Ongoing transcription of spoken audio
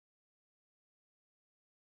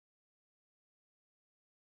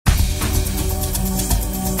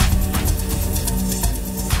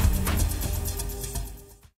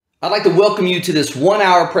I'd like to welcome you to this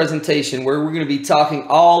 1-hour presentation where we're going to be talking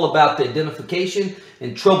all about the identification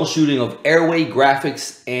and troubleshooting of airway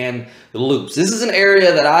graphics and the loops. This is an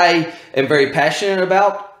area that I am very passionate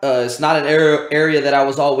about. It's not an area that I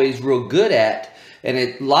was always real good at, and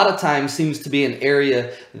it a lot of times seems to be an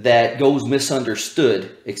area that goes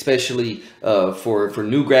misunderstood, especially for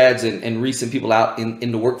new grads and recent people out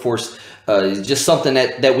in the workforce. It's just something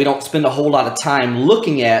that we don't spend a whole lot of time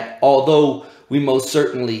looking at, although we most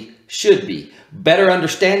certainly should be. Better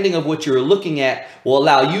understanding of what you're looking at will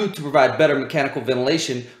allow you to provide better mechanical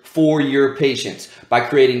ventilation for your patients by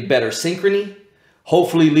creating better synchrony,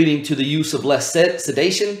 hopefully leading to the use of less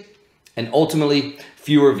sedation, and ultimately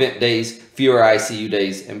fewer vent days, fewer ICU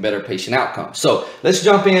days, and better patient outcomes. So let's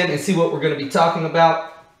jump in and see what we're going to be talking about.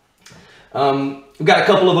 We've got a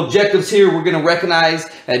couple of objectives here. We're going to recognize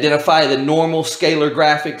and identify the normal scalar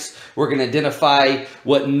graphics. We're going to identify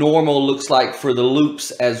what normal looks like for the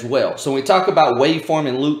loops as well. So when we talk about waveform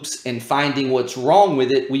and loops and finding what's wrong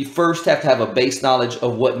with it, we first have to have a base knowledge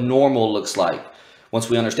of what normal looks like.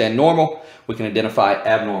 Once we understand normal, we can identify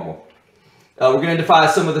abnormal. We're going to identify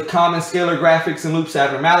some of the common scalar graphics and loops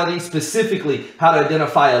abnormalities, specifically how to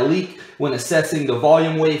identify a leak when assessing the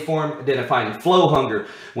volume waveform, identifying flow hunger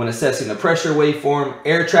when assessing the pressure waveform,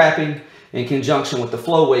 air trapping in conjunction with the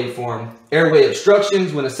flow waveform, airway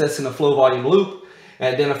obstructions when assessing the flow volume loop,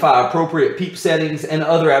 and identify appropriate PEEP settings and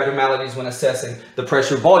other abnormalities when assessing the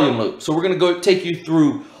pressure volume loop. So we're going to go take you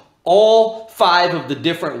through all 5 of the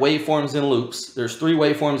different waveforms and loops. There's 3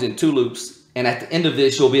 waveforms and 2 loops. And at the end of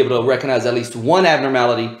this, you'll be able to recognize at least one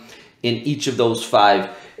abnormality in each of those 5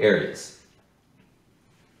 areas.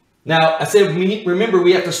 Now, I said, remember,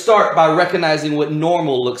 we have to start by recognizing what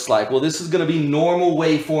normal looks like. Well, this is going to be normal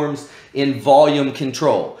waveforms in volume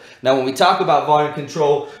control. Now, when we talk about volume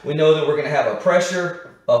control, we know that we're going to have a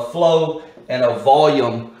pressure, a flow, and a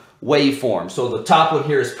volume waveform. So the top one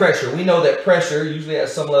here is pressure. We know that pressure usually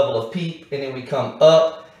has some level of PEEP, and then we come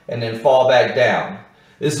up and then fall back down.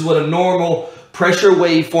 This is what a normal pressure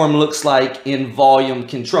waveform looks like in volume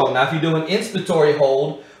control. Now, if you do an inspiratory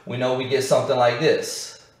hold, we know we get something like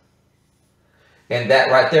this. And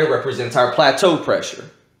that right there represents our plateau pressure.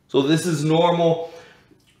 So this is normal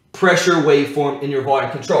pressure waveform in your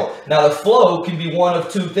volume control. Now, the flow can be one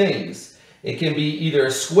of 2 things. It can be either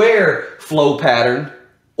a square flow pattern,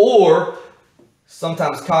 or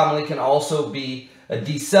sometimes commonly can also be a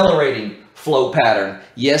decelerating flow pattern.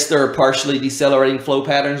 Yes, there are partially decelerating flow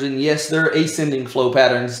patterns, and yes, there are ascending flow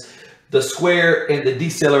patterns. The square and the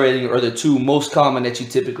decelerating are the 2 most common that you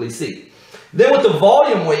typically see. Then with the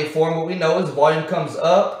volume waveform, what we know is volume comes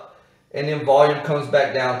up and then volume comes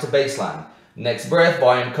back down to baseline. Next breath,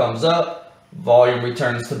 volume comes up, volume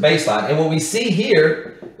returns to baseline. And what we see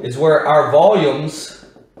here is where our volumes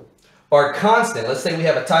are constant. Let's say we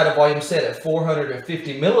have a tidal volume set at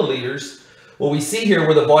 450 milliliters. What we see here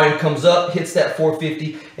where the volume comes up, hits that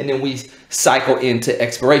 450, and then we cycle into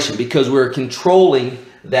expiration because we're controlling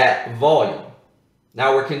that volume.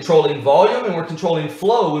 Now we're controlling volume and we're controlling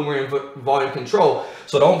flow when we're in volume control.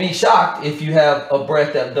 So don't be shocked if you have a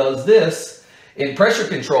breath that does this in pressure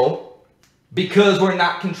control, because we're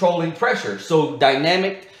not controlling pressure. So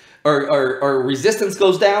dynamic or resistance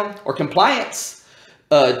goes down, or compliance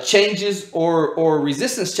changes, or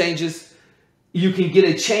resistance changes. You can get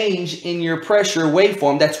a change in your pressure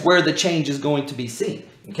waveform. That's where the change is going to be seen.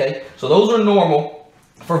 Okay, so those are normal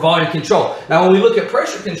for volume control. Now when we look at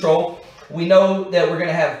pressure control, we know that we're going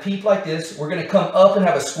to have PEEP like this. We're going to come up and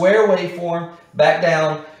have a square waveform, back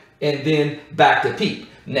down, and then back to PEEP.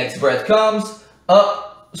 Next breath comes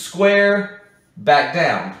up, square, back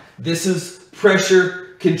down. This is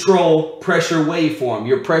pressure control, pressure waveform.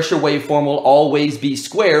 Your pressure waveform will always be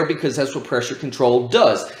square because that's what pressure control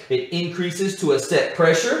does. It increases to a set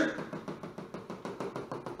pressure,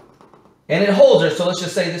 and it holds it. So let's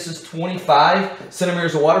just say this is 25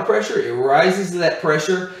 centimeters of water pressure. It rises to that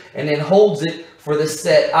pressure and then holds it for the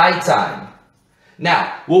set I time.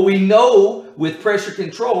 Now, what we know with pressure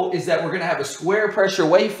control is that we're going to have a square pressure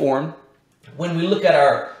waveform. When we look at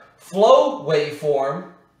our flow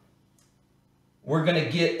waveform, we're going to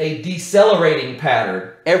get a decelerating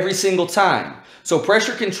pattern every single time. So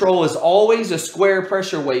pressure control is always a square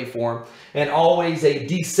pressure waveform and always a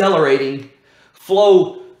decelerating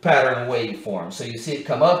flow pattern waveform. So you see it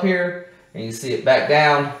come up here and you see it back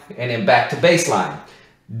down and then back to baseline.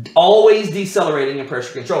 Always decelerating in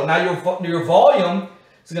pressure control. Now your volume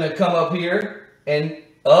is going to come up here and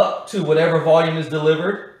up to whatever volume is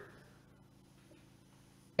delivered,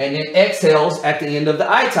 and then exhales at the end of the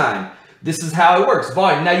I time. This is how it works.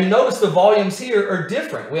 Volume. Now you notice the volumes here are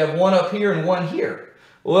different. We have one up here and one here.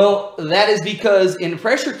 Well, that is because in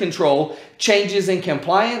pressure control, changes in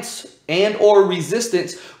compliance and or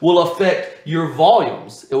resistance will affect your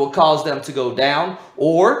volumes. It will cause them to go down,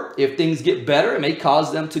 or if things get better, it may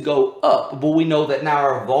cause them to go up. But we know that now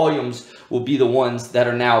our volumes will be the ones that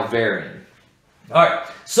are now varying. All right,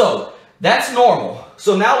 so that's normal.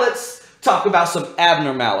 So now let's talk about some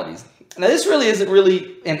abnormalities. Now, this really isn't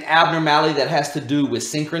really an abnormality that has to do with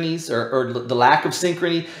synchronies or the lack of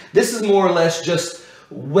synchrony. This is more or less just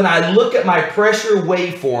when I look at my pressure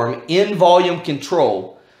waveform in volume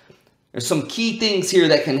control, there's some key things here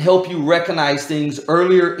that can help you recognize things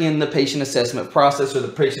earlier in the patient assessment process or the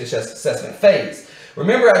patient assessment phase.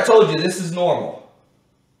 Remember, I told you this is normal,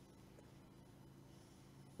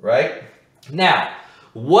 right? Now,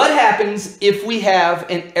 what happens if we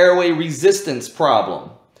have an airway resistance problem?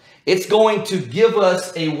 It's going to give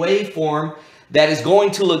us a waveform that is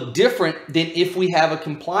going to look different than if we have a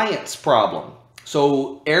compliance problem.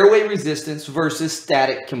 So airway resistance versus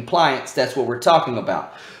static compliance, that's what we're talking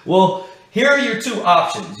about. Well, here are your two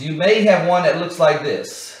options. You may have one that looks like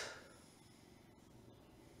this,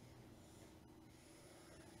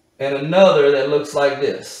 and another that looks like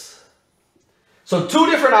this. So two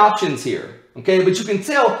different options here, okay? But you can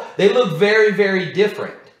tell they look very, very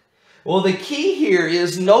different. Well, the key here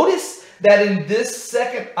is notice that in this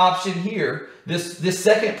second option here, this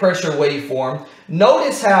second pressure waveform,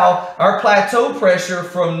 notice how our plateau pressure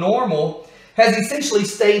from normal has essentially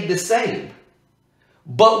stayed the same.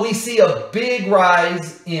 But we see a big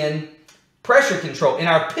rise in pressure control, in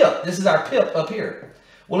our PEEP. This is our PEEP up here.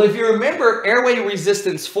 Well, if you remember airway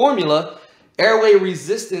resistance formula, airway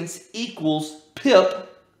resistance equals PEEP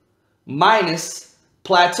minus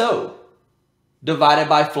plateau divided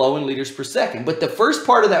by flow in liters per second. But the first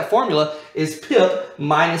part of that formula is PEEP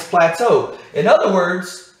minus plateau. In other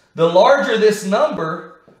words, the larger this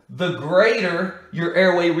number, the greater your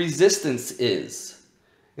airway resistance is.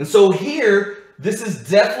 And so here, this is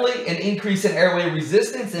definitely an increase in airway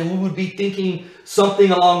resistance, and we would be thinking something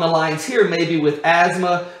along the lines here, maybe with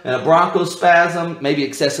asthma and a bronchospasm, maybe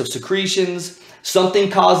excessive secretions, something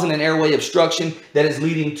causing an airway obstruction that is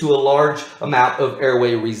leading to a large amount of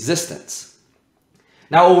airway resistance.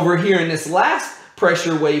 Now over here in this last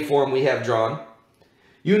pressure waveform we have drawn,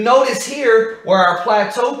 you notice here where our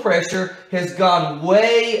plateau pressure has gone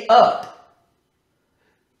way up.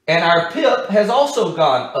 And our PEEP has also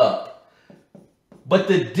gone up. But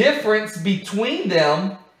the difference between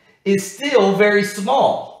them is still very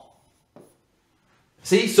small.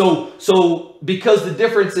 See, so because the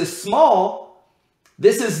difference is small,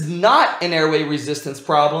 this is not an airway resistance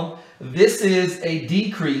problem. This is a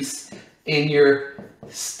decrease in your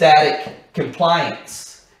static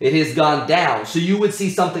compliance. It has gone down. So you would see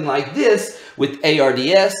something like this with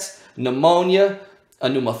ARDS, pneumonia, a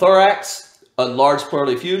pneumothorax, a large pleural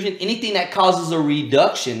effusion, anything that causes a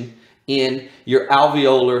reduction in your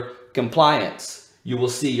alveolar compliance. You will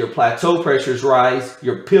see your plateau pressures rise,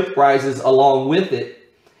 your PEEP rises along with it,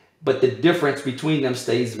 but the difference between them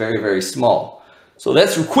stays very, very small. So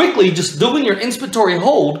that's quickly just doing your inspiratory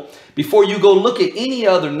hold before you go look at any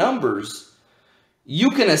other numbers. You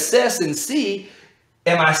can assess and see,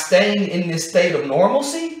 am I staying in this state of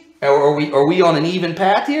normalcy? Or are we on an even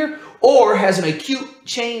path here? Or has an acute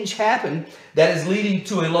change happened that is leading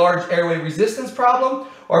to a large airway resistance problem?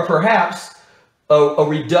 Or perhaps a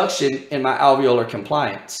reduction in my alveolar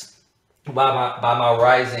compliance by my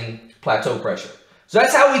rising plateau pressure. So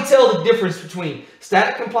that's how we tell the difference between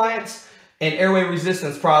static compliance and airway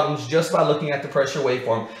resistance problems just by looking at the pressure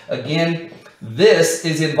waveform. Again, this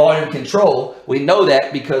is in volume control. We know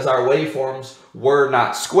that because our waveforms were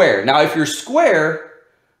not square. Now, if you're square,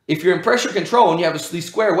 if you're in pressure control and you have these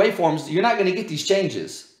square waveforms, you're not going to get these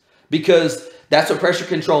changes because that's what pressure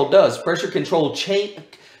control does. Pressure control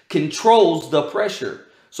controls the pressure.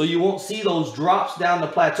 So you won't see those drops down the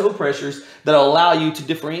plateau pressures that allow you to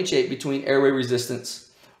differentiate between airway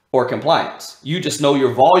resistance or compliance. You just know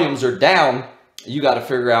your volumes are down. You got to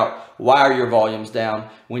figure out why are your volumes down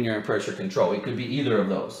when you're in pressure control. It could be either of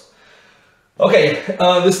those. Okay,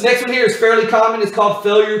 this next one here is fairly common. It's called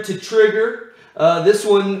failure to trigger. This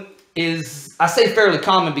one is, I say fairly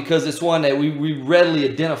common because it's one that we readily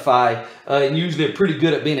identify and usually are pretty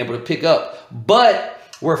good at being able to pick up. But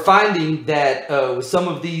we're finding that with some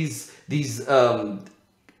of these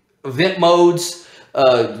event modes,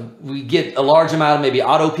 we get a large amount of maybe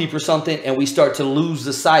auto PEEP or something, and we start to lose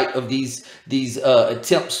the sight of these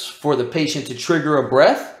attempts for the patient to trigger a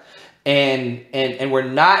breath, and we're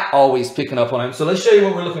not always picking up on them. So let's show you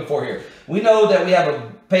what we're looking for here. We know that we have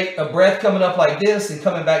a breath coming up like this and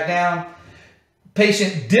coming back down.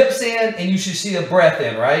 Patient dips in, and you should see a breath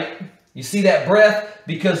in, right? You see that breath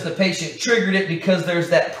because the patient triggered it, because there's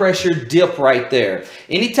that pressure dip right there.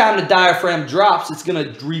 Anytime the diaphragm drops, it's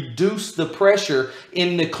going to reduce the pressure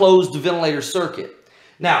in the closed ventilator circuit.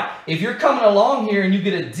 Now, if you're coming along here and you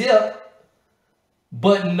get a dip,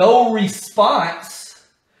 but no response,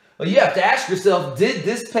 well, you have to ask yourself, did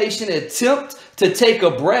this patient attempt to take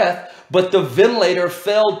a breath, but the ventilator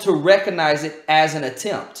failed to recognize it as an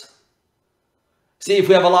attempt? See, if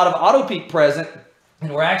we have a lot of auto PEEP present,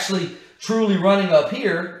 and we're actually truly running up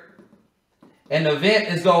here, and the vent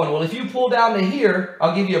is going, well, if you pull down to here,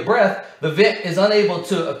 I'll give you a breath. The vent is unable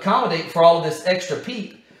to accommodate for all of this extra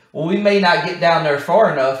PEEP. Well, we may not get down there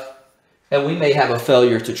far enough, and we may have a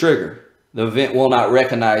failure to trigger. The vent will not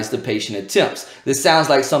recognize the patient attempts. This sounds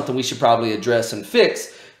like something we should probably address and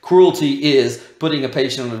fix. Cruelty is putting a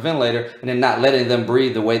patient on a ventilator and then not letting them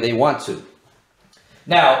breathe the way they want to.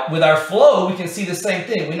 Now, with our flow, we can see the same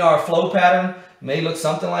thing. We know our flow pattern may look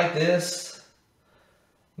something like this.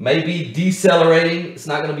 May be decelerating. It's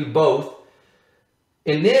not going to be both.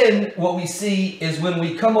 And then what we see is when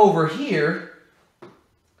we come over here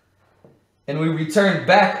and we return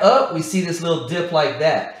back up, we see this little dip like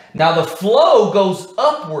that. Now the flow goes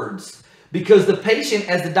upwards because the patient,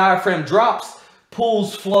 as the diaphragm drops,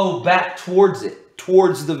 pulls flow back towards it,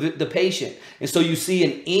 towards the patient. And so you see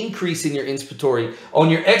an increase in your inspiratory on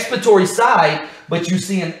your expiratory side, but you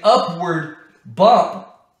see an upward bump.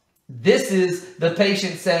 This is the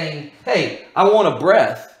patient saying, hey, I want a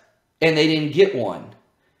breath, and they didn't get one.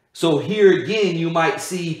 So here again, you might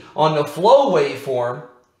see on the flow waveform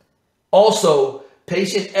also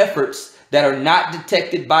patient efforts that are not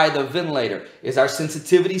detected by the ventilator. Is our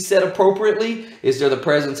sensitivity set appropriately? Is there the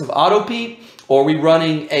presence of auto PEEP? Or are we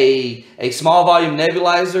running a small volume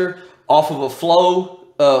nebulizer off of a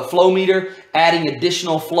flow meter, adding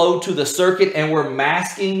additional flow to the circuit, and we're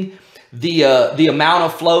masking the amount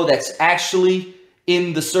of flow that's actually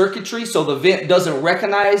in the circuitry, so the vent doesn't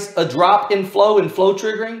recognize a drop in flow and flow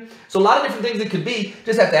triggering? So a lot of different things it could be.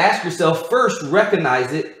 Just have to ask yourself, first,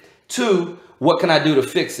 recognize it. Two, what can I do to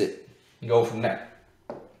fix it? And go from there.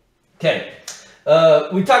 Okay,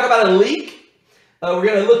 we talk about a leak. We're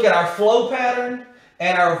going to look at our flow pattern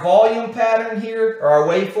and our volume pattern here, or our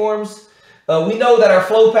waveforms. We know that our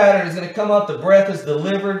flow pattern is going to come up, the breath is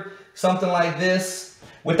delivered, something like this.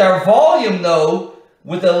 With our volume, though,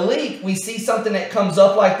 with a leak, we see something that comes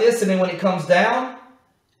up like this, and then when it comes down,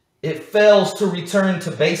 it fails to return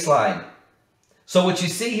to baseline. So what you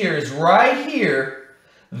see here is right here,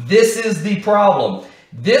 this is the problem.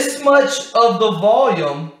 This much of the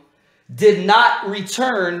volume did not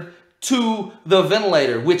return to the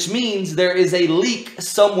ventilator, which means there is a leak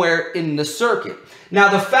somewhere in the circuit. Now,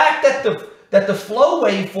 the fact that the flow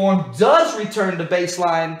waveform does return to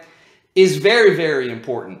baseline is very, very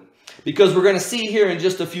important, because we're going to see here in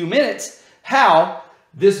just a few minutes how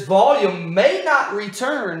this volume may not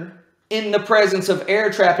return in the presence of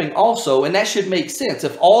air trapping also, and that should make sense.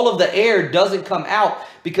 If all of the air doesn't come out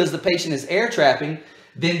because the patient is air trapping,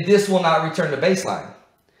 then this will not return to baseline.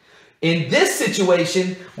 In this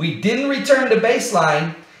situation, we didn't return to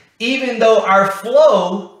baseline, even though our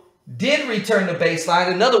flow did return to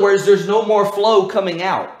baseline. In other words, there's no more flow coming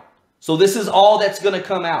out. So this is all that's going to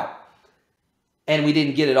come out. And we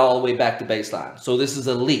didn't get it all the way back to baseline. So this is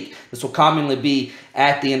a leak. This will commonly be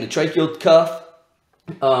at the endotracheal cuff,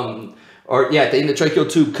 at the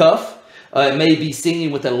endotracheal tube cuff. It may be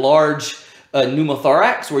seen with a large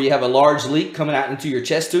pneumothorax, where you have a large leak coming out into your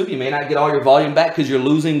chest tube. You may not get all your volume back because you're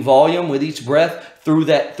losing volume with each breath through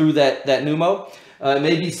that pneumo. It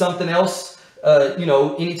may be something else,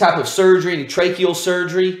 any type of surgery, any tracheal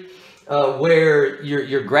surgery, where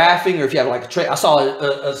you're grafting, or if you have like I saw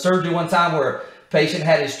a surgery one time where a patient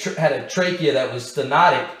had a trachea that was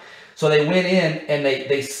stenotic. So they went in and they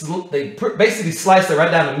basically sliced it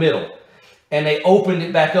right down the middle, and they opened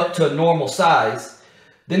it back up to a normal size.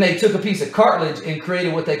 Then they took a piece of cartilage and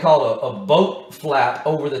created what they call a boat flap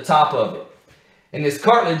over the top of it. And this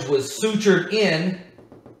cartilage was sutured in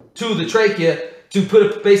to the trachea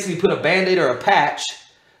to basically put a Band-Aid or a patch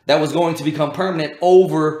that was going to become permanent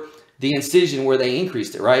over the incision where they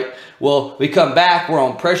increased it, right? Well, we come back, we're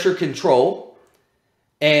on pressure control,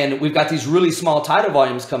 and we've got these really small tidal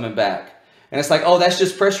volumes coming back. And it's like, oh, that's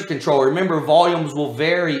just pressure control. Remember, volumes will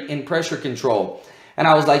vary in pressure control. And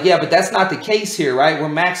I was like, yeah, but that's not the case here, right? We're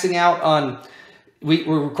maxing out on,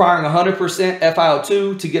 we're requiring 100%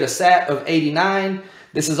 FiO2 to get a SAT of 89.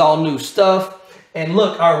 This is all new stuff. And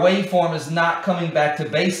look, our waveform is not coming back to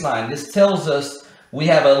baseline. This tells us we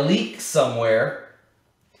have a leak somewhere.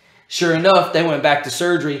 Sure enough, they went back to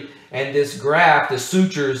surgery, and this graft, the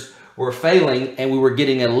sutures were failing, and we were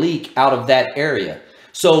getting a leak out of that area.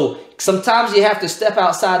 So sometimes you have to step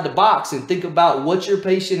outside the box and think about what your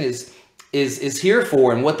patient is here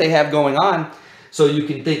for and what they have going on. So you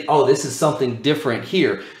can think, oh, this is something different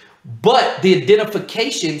here. But the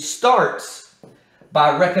identification starts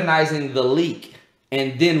by recognizing the leak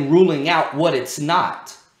and then ruling out what it's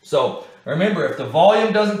not. So remember, if the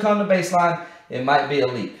volume doesn't come to baseline, it might be a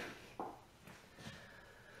leak.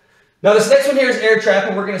 Now this next one here is air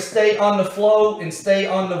trapping. We're going to stay on the flow and stay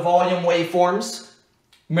on the volume waveforms.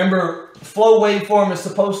 Remember, flow waveform is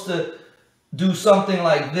supposed to do something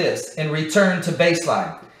like this and return to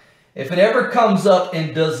baseline. If it ever comes up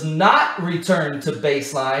and does not return to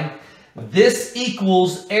baseline, this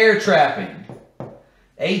equals air trapping.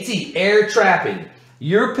 AT, air trapping.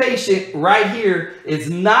 Your patient right here is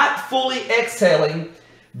not fully exhaling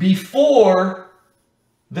before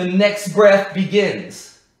the next breath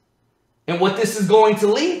begins. And what this is going to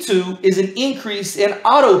lead to is an increase in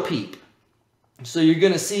auto PEEP. So you're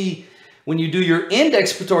going to see when you do your end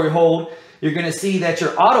expiratory hold, you're going to see that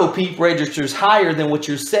your auto PEEP registers higher than what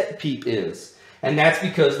your set PEEP is. And that's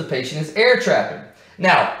because the patient is air trapping.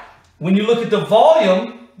 Now, when you look at the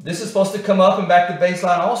volume, this is supposed to come up and back to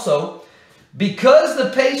baseline also. Because the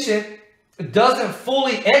patient doesn't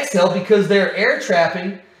fully exhale because they're air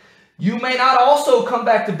trapping, you may not also come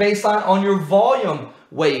back to baseline on your volume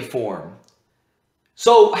waveform.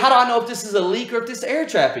 So how do I know if this is a leak or if this is air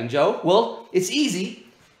trapping, Joe? Well, it's easy.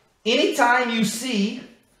 Anytime you see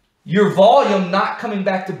your volume not coming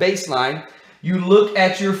back to baseline, you look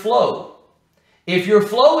at your flow. If your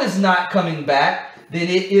flow is not coming back, then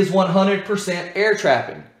it is 100% air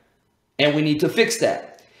trapping. And we need to fix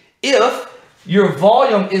that. If your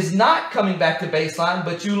volume is not coming back to baseline,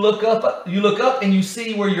 but you look up and you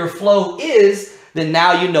see where your flow is, then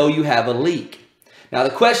now you know you have a leak. Now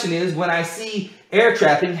the question is, when I see air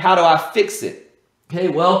trapping, how do I fix it? Okay,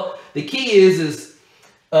 well, the key is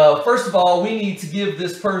first of all, we need to give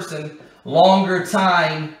this person longer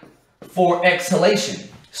time for exhalation.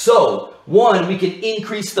 So, one, we can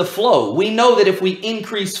increase the flow. We know that if we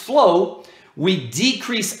increase flow, we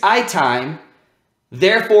decrease I time,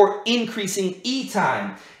 therefore increasing E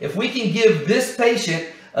time. If we can give this patient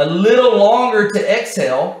a little longer to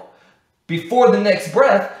exhale before the next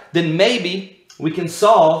breath, then maybe we can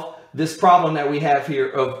solve this problem that we have here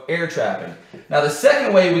of air trapping. Now, the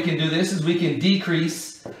second way we can do this is we can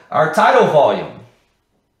decrease our tidal volume.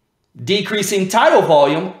 Decreasing tidal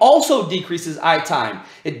volume also decreases I time.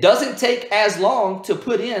 It doesn't take as long to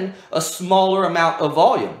put in a smaller amount of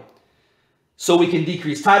volume. So we can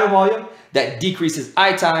decrease tidal volume, that decreases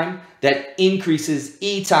I time, that increases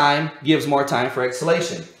E time, gives more time for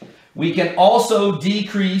exhalation. We can also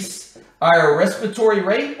decrease our respiratory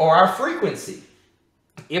rate or our frequency.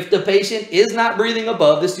 If the patient is not breathing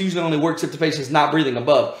above, this usually only works if the patient is not breathing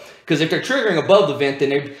above, because if they're triggering above the vent, then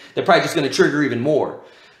they're probably just going to trigger even more.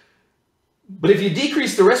 But if you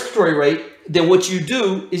decrease the respiratory rate, then what you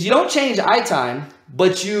do is you don't change I time,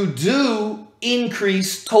 but you do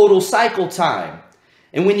increase total cycle time.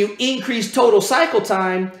 And when you increase total cycle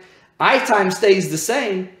time, I time stays the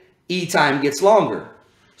same, E time gets longer.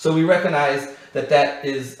 So we recognize that that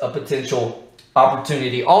is a potential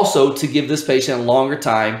opportunity also to give this patient longer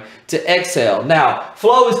time to exhale. Now,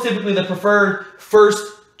 flow is typically the preferred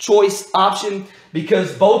first choice option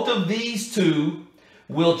because both of these two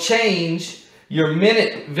will change your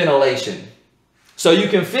minute ventilation. So you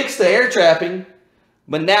can fix the air trapping,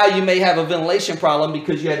 but now you may have a ventilation problem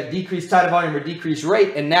because you had a decreased tidal volume or decreased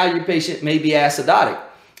rate, and now your patient may be acidotic.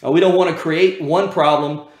 Now, we don't want to create one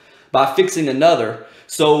problem by fixing another.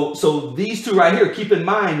 So these two right here, keep in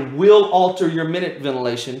mind, will alter your minute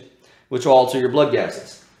ventilation, which will alter your blood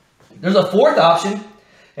gases. There's a fourth option,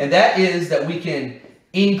 and that is that we can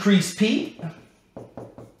increase PEEP.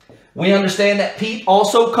 We understand that PEEP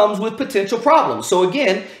also comes with potential problems. So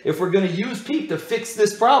again, if we're going to use PEEP to fix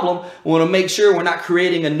this problem, we want to make sure we're not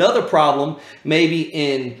creating another problem, maybe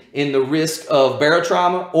in the risk of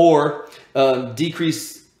barotrauma or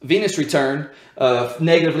decreased venous return,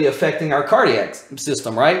 negatively affecting our cardiac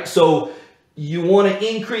system, right? So you want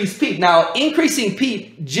to increase PEEP. Now, increasing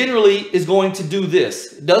PEEP generally is going to do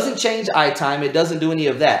this. It doesn't change I time. It doesn't do any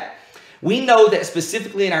of that. We know that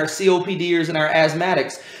specifically in our COPDers and our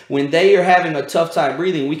asthmatics, when they are having a tough time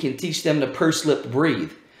breathing, we can teach them to purse-lipped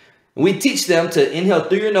breathe. We teach them to inhale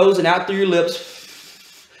through your nose and out through your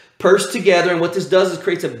lips, purse together, and what this does is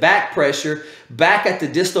creates a back pressure back at the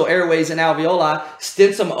distal airways and alveoli,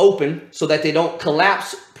 stents them open so that they don't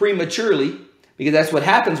collapse prematurely, because that's what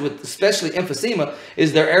happens with especially emphysema,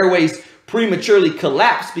 is their airways prematurely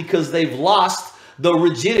collapse because they've lost the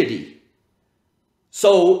rigidity.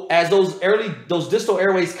 So as those distal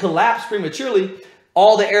airways collapse prematurely,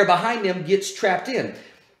 all the air behind them gets trapped in.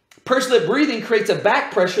 Pursed lip breathing creates a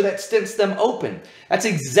back pressure that stents them open. That's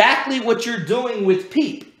exactly what you're doing with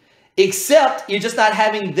PEEP, except you're just not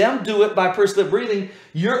having them do it by pursed lip breathing.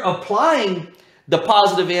 You're applying the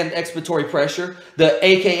positive end expiratory pressure, the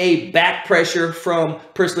AKA back pressure from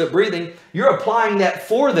pursed lip breathing. You're applying that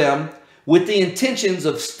for them with the intentions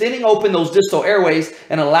of stenting open those distal airways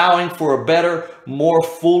and allowing for a better, more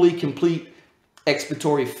fully complete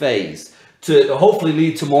expiratory phase to hopefully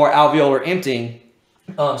lead to more alveolar emptying,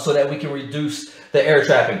 so that we can reduce the air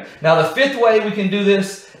trapping. Now, the fifth way we can do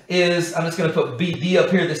this is, I'm just going to put BD up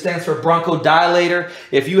here, that stands for bronchodilator.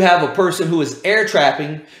 If you have a person who is air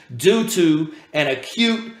trapping due to an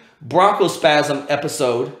acute bronchospasm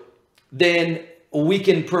episode, then we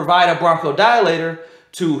can provide a bronchodilator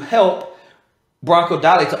to help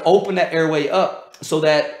bronchodilate, to open that airway up so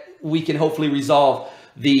that we can hopefully resolve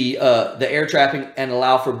the air trapping and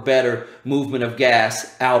allow for better movement of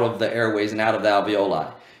gas out of the airways and out of the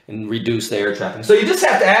alveoli and reduce the air trapping. So you just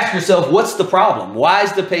have to ask yourself, what's the problem? Why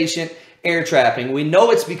is the patient air trapping? We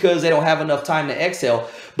know it's because they don't have enough time to exhale,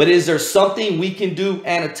 but is there something we can do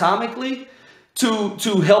anatomically to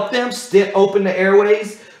help them stent open the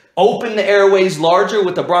airways, open the airways larger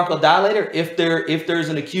with the bronchodilator if there's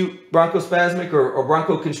an acute bronchospasmic or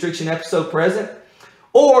bronchoconstriction episode present?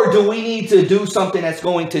 Or do we need to do something that's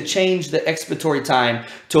going to change the expiratory time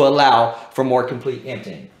to allow for more complete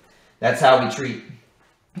emptying? That's how we treat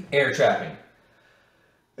air trapping.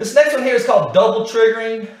 This next one here is called double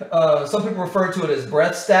triggering. Some people refer to it as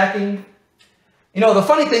breath stacking. You know, the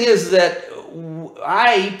funny thing is that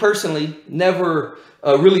I personally never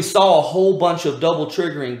really saw a whole bunch of double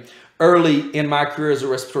triggering early in my career as a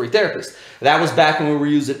respiratory therapist. That was back when we were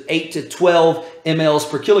using 8 to 12 mLs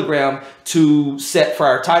per kilogram to set for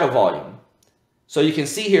our tidal volume. So you can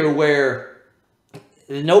see here where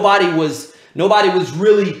nobody was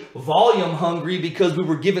really volume hungry because we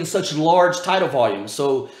were given such large tidal volumes.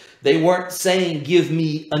 So they weren't saying, give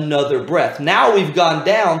me another breath. Now we've gone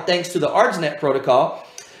down, thanks to the ARDSNet protocol.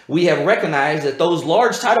 We have recognized that those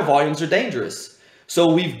large tidal volumes are dangerous.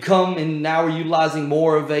 So we've come and now we're utilizing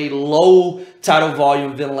more of a low tidal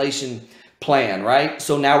volume ventilation plan, right?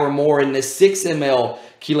 So now we're more in the 6 ml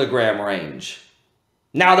kilogram range.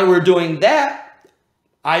 Now that we're doing that,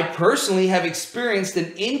 I personally have experienced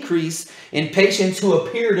an increase in patients who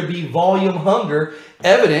appear to be volume hunger,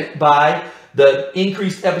 evident by the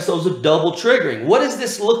increased episodes of double triggering. What does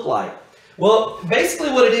this look like? Well,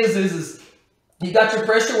 basically what it is you got your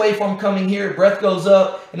pressure waveform coming here, breath goes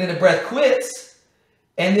up, and then the breath quits.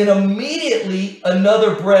 And then immediately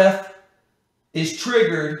another breath is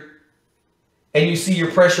triggered and you see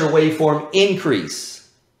your pressure waveform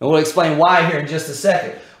increase. And we'll explain why here in just a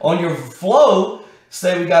second. On your flow,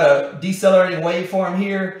 say we got a decelerating waveform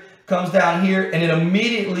here, comes down here, and then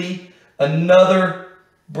immediately another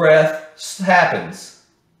breath happens.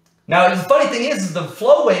 Now, the funny thing is the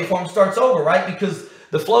flow waveform starts over, right? Because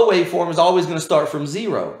the flow waveform is always going to start from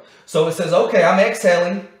 0. So it says, okay, I'm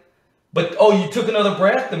exhaling. But, oh, you took another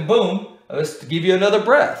breath, and boom, let's give you another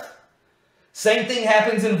breath. Same thing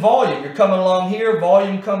happens in volume. You're coming along here,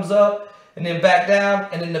 volume comes up, and then back down,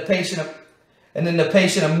 and then the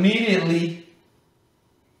patient immediately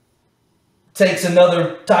takes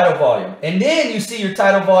another tidal volume. And then you see your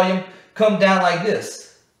tidal volume come down like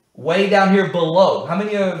this, way down here below. How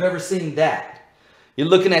many of you have ever seen that? You're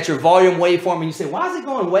looking at your volume waveform, and you say, why is it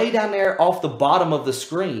going way down there off the bottom of the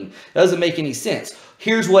screen? Doesn't make any sense.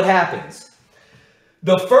 Here's what happens.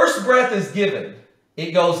 The first breath is given.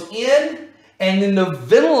 It goes in, and then the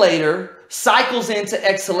ventilator cycles into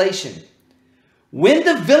exhalation. When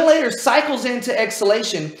the ventilator cycles into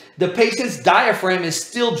exhalation, the patient's diaphragm is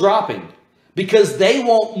still dropping because they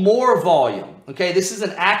want more volume. Okay, this is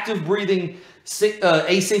an active breathing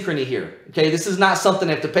asynchrony here. Okay, this is not something,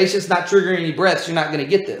 if the patient's not triggering any breaths, you're not going to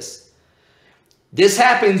get this. This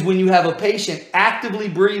happens when you have a patient actively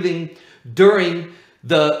breathing during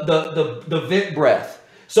the vent breath.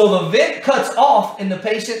 So the vent cuts off and the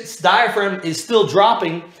patient's diaphragm is still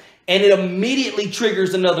dropping and it immediately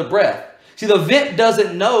triggers another breath. See, the vent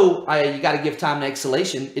doesn't know you got to give time to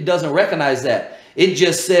exhalation. It doesn't recognize that. It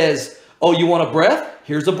just says, oh, you want a breath?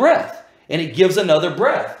 Here's a breath. And it gives another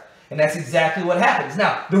breath. And that's exactly what happens.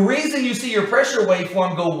 Now, the reason you see your pressure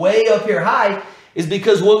waveform go way up here high is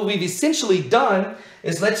because what we've essentially done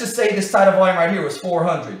is, let's just say this tidal volume right here was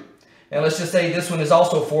 400. And let's just say this one is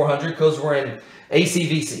also 400 because we're in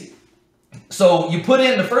ACVC. So you put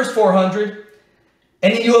in the first 400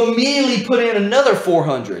 and then you immediately put in another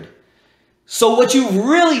 400. So what you've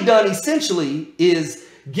really done essentially is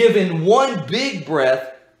given one big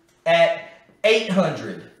breath at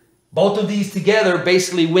 800. Both of these together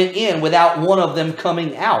basically went in without one of them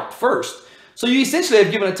coming out first. So you essentially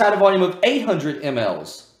have given a tidal volume of 800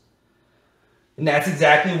 mLs. And that's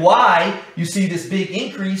exactly why you see this big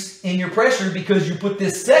increase in your pressure, because you put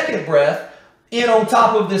this second breath in on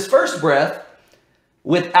top of this first breath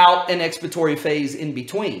without an expiratory phase in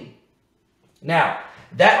between. Now,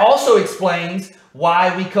 that also explains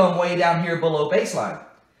why we come way down here below baseline.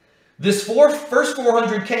 This first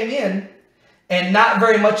 400 came in and not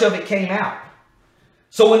very much of it came out.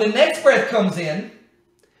 So when the next breath comes in,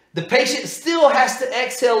 the patient still has to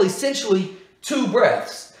exhale essentially 2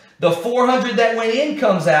 breaths. The 400 that went in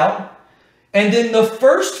comes out, and then the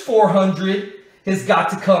first 400 has got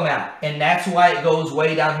to come out. And that's why it goes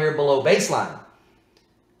way down here below baseline.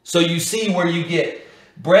 So you see where you get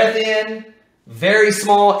breath in, very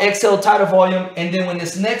small exhale tidal volume, and then when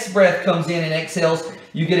this next breath comes in and exhales,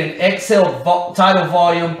 you get an exhale tidal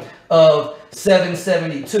volume of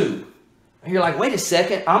 772. And you're like, wait a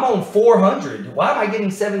second, I'm on 400. Why am I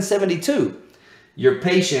getting 772? Your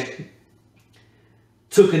patient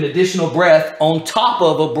took an additional breath on top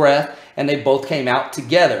of a breath, and they both came out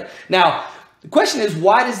together. Now, the question is,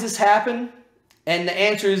 why does this happen? And the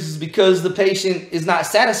answer is because the patient is not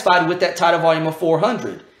satisfied with that tidal volume of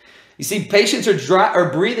 400. You see, patients are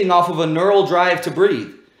breathing off of a neural drive to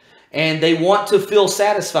breathe, and they want to feel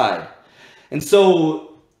satisfied. And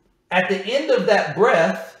so at the end of that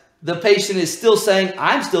breath, the patient is still saying,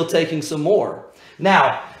 I'm still taking some more.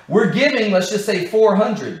 Now, we're giving, let's just say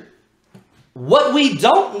 400. What we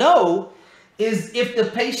don't know is if the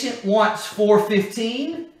patient wants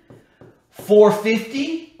 415,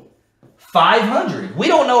 450, 500. We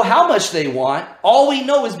don't know how much they want. All we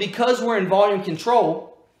know is because we're in volume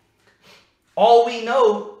control, all we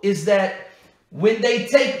know is that when they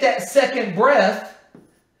take that second breath,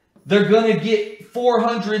 they're going to get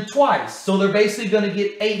 400 twice. So they're basically going to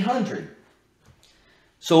get 800.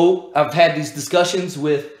 So I've had these discussions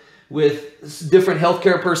with different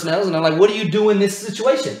healthcare personnel, and I'm like, what do you do in this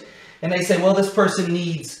situation? And they say, well, this person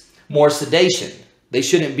needs more sedation. They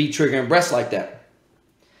shouldn't be triggering breaths like that.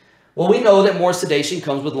 Well, we know that more sedation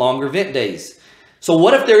comes with longer vent days. So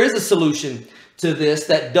what if there is a solution to this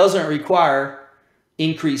that doesn't require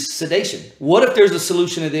increased sedation? What if there's a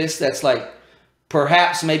solution to this that's like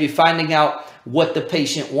perhaps maybe finding out what the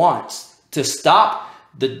patient wants to stop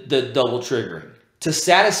the double triggering, to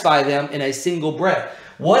satisfy them in a single breath?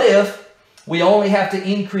 What if we only have to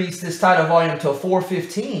increase this tidal volume to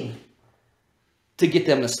 415 to get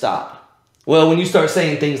them to stop? Well, when you start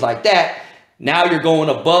saying things like that, now you're going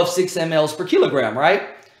above 6 mLs per kilogram, right?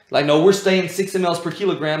 Like, no, we're staying 6 mLs per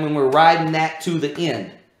kilogram and we're riding that to the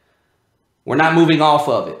end. We're not moving off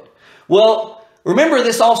of it. Well, remember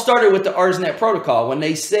this all started with the ARSNet protocol when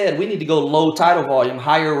they said we need to go low tidal volume,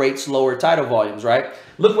 higher rates, lower tidal volumes, right?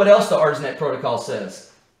 Look what else the ARSNet protocol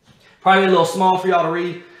says. Probably a little small for y'all to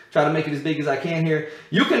read. Try to make it as big as I can here.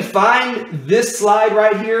 You can find this slide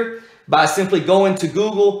right here by simply going to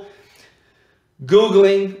Google,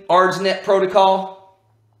 Googling ARSNet protocol,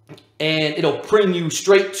 and it'll bring you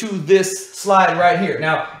straight to this slide right here.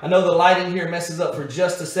 Now, I know the lighting here messes up for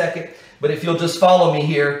just a second, but if you'll just follow me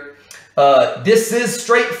here, this is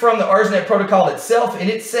straight from the ARSNet protocol itself, and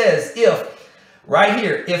it says right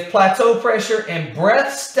here, if plateau pressure and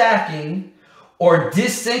breath stacking or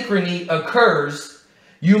dysynchrony occurs,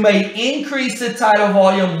 you may increase the tidal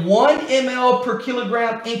volume 1 ml per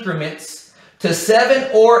kilogram increments to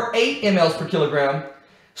 7 or 8 mLs per kilogram,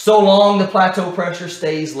 so long the plateau pressure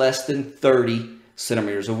stays less than 30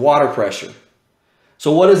 centimeters of water pressure.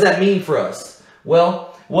 So what does that mean for us?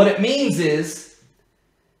 Well, what it means is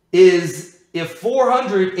if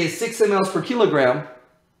 400 is 6 mLs per kilogram,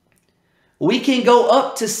 we can go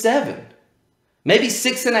up to 7. Maybe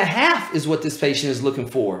 6.5 is what this patient is looking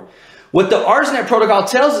for. What the ARSNet protocol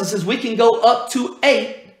tells us is we can go up to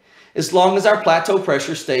 8 as long as our plateau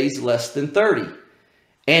pressure stays less than 30.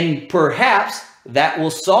 And perhaps that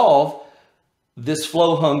will solve this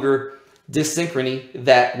flow hunger dysynchrony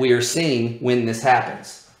that we are seeing when this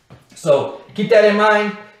happens. So keep that in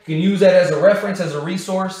mind. You can use that as a reference, as a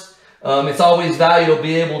resource. It's always valuable to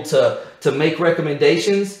be able to make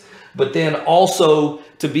recommendations, but then also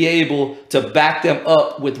to be able to back them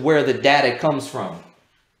up with where the data comes from.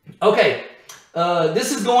 Okay,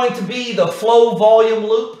 this is going to be the flow volume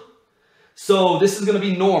loop. So this is going to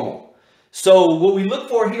be normal. So what we look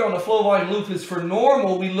for here on the flow volume loop is for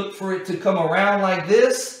normal, we look for it to come around like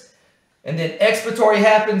this, and then expiratory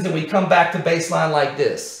happens and we come back to baseline like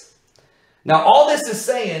this. Now all this is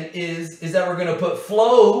saying is that we're going to put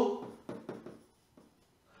flow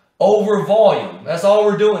over volume. That's all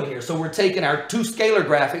we're doing here. So we're taking our two scalar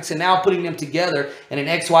graphics and now putting them together in an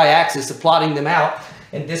XY axis and plotting them out.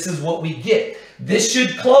 And this is what we get. This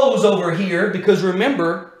should close over here because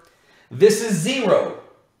remember, this is 0.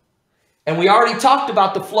 And we already talked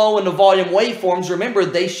about the flow and the volume waveforms. Remember,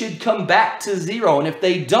 they should come back to 0. And if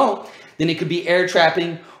they don't, then it could be air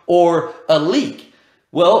trapping or a leak.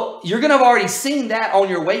 Well, you're going to have already seen that on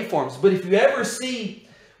your waveforms. But if you ever see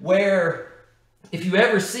where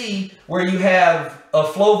you have a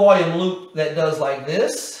flow volume loop that does like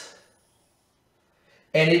this,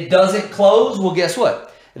 and it doesn't close, well, guess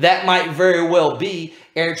what? That might very well be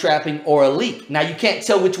air trapping or a leak. Now, you can't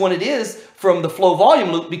tell which one it is from the flow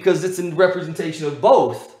volume loop because it's in representation of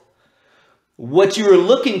both. What you're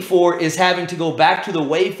looking for is having to go back to the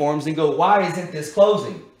waveforms and go, why isn't this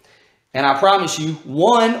closing? And I promise you,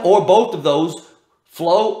 one or both of those,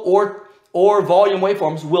 flow or volume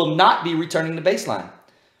waveforms, will not be returning to baseline.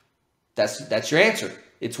 That's your answer.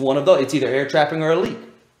 It's one of those. It's either air trapping or a leak.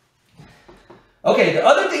 Okay, the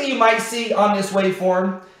other thing you might see on this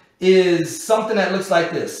waveform is something that looks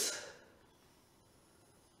like this.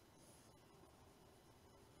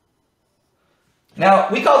 Now,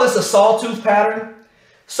 we call this a sawtooth pattern.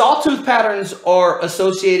 Sawtooth patterns are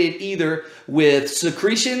associated either with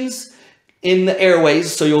secretions in the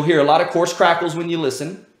airways, so you'll hear a lot of coarse crackles when you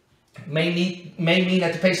listen. May mean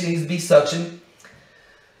that the patient needs to be suctioned.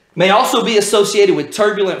 May also be associated with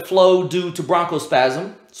turbulent flow due to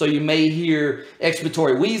bronchospasm. So you may hear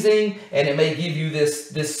expiratory wheezing, and it may give you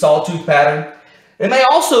this sawtooth pattern. It may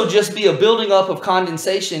also just be a building up of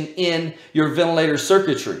condensation in your ventilator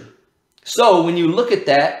circuitry. So when you look at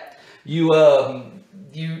that, you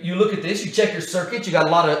look at this, you check your circuit, you got a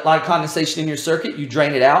lot of condensation in your circuit, you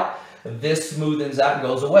drain it out. This smoothens out and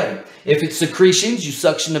goes away. If it's secretions, you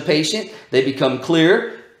suction the patient, they become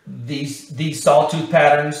clear. These sawtooth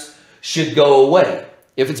patterns should go away.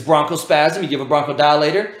 If it's bronchospasm, you give a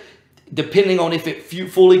bronchodilator. Depending on if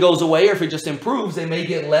it fully goes away or if it just improves, they may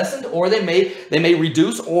get lessened, or they may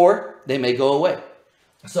reduce, or they may go away.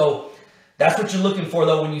 So that's what you're looking for,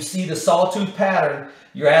 though. When you see the sawtooth pattern,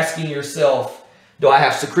 you're asking yourself, do I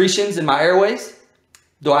have secretions in my airways?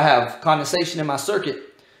 Do I have condensation in my circuit?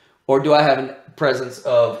 Or do I have a presence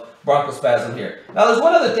of bronchospasm here? Now, there's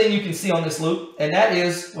one other thing you can see on this loop, and that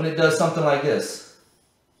is when it does something like this.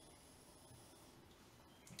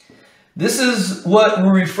 This is what we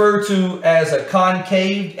refer to as a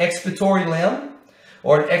concave expiratory limb,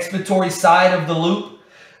 or an expiratory side of the loop.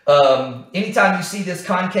 Anytime you see this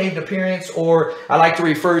concave appearance, or I like to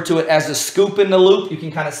refer to it as a scoop in the loop, you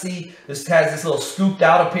can kind of see this has this little scooped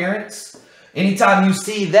out appearance. Anytime you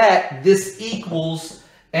see that, this equals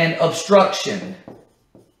an obstruction.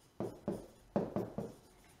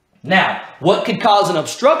 Now, what could cause an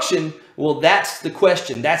obstruction? Well, that's the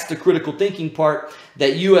question. That's the critical thinking part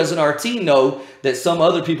that you as an RT know that some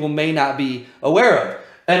other people may not be aware of.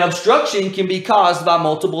 An obstruction can be caused by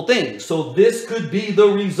multiple things. So this could be the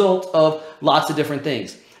result of lots of different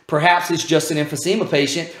things. Perhaps it's just an emphysema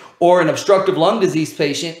patient or an obstructive lung disease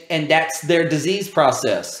patient, and that's their disease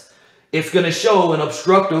process. It's going to show an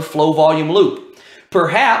obstructive flow volume loop.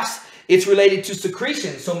 Perhaps it's related to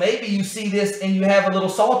secretion. So maybe you see this and you have a little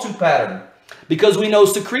sawtooth pattern, because we know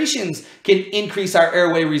secretions can increase our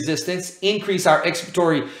airway resistance, increase our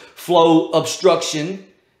expiratory flow obstruction,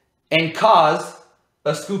 and cause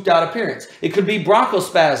a scooped out appearance. It could be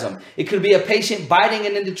bronchospasm. It could be a patient biting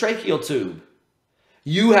an endotracheal tube.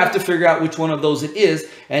 You have to figure out which one of those it is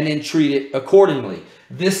and then treat it accordingly.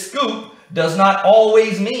 This scoop does not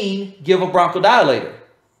always mean give a bronchodilator.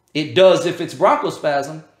 It does if it's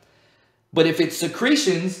bronchospasm, but if it's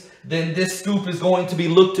secretions, then this scoop is going to be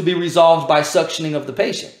looked to be resolved by suctioning of the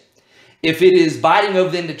patient. If it is biting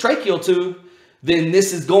of the endotracheal tube, then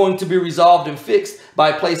this is going to be resolved and fixed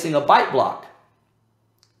by placing a bite block.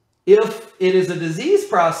 If it is a disease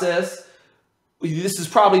process, this is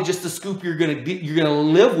probably just a scoop you're going to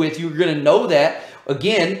live with. You're going to know that.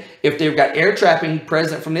 Again, if they've got air trapping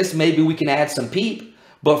present from this, maybe we can add some PEEP.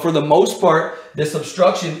 But for the most part, this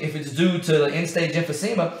obstruction, if it's due to the end-stage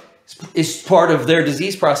emphysema, is part of their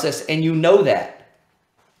disease process, and you know that.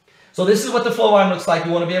 So this is what the flow line looks like.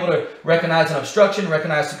 You want to be able to recognize an obstruction,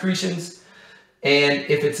 recognize secretions, and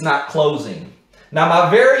if it's not closing. Now,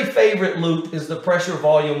 my very favorite loop is the pressure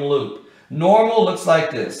volume loop. Normal looks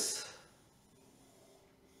like this.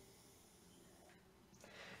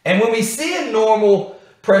 And when we see a normal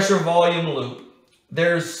pressure volume loop,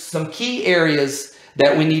 there's some key areas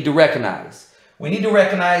that we need to recognize. We need to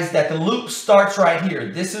recognize that the loop starts right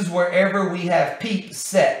here. This is wherever we have PEEP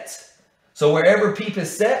set. So wherever PEEP is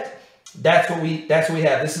set, that's what we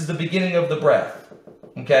have. This is the beginning of the breath.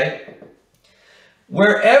 Okay?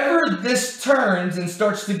 Wherever this turns and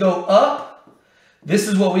starts to go up, this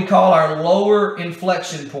is what we call our lower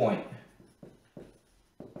inflection point.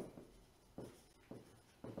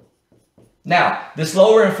 Now, this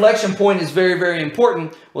lower inflection point is very, very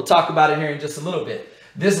important. We'll talk about it here in just a little bit.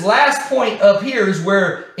 This last point up here is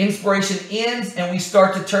where inspiration ends and we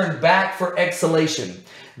start to turn back for exhalation.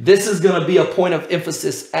 This is going to be a point of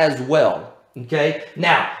emphasis as well. Okay?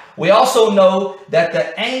 Now, we also know that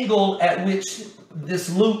the angle at which this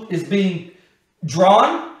loop is being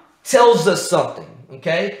drawn tells us something.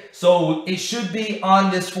 Okay? So it should be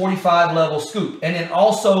on this 45 level scoop. And then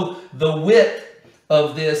also the width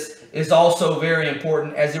of this is also very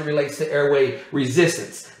important as it relates to airway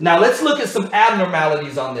resistance. Now let's look at some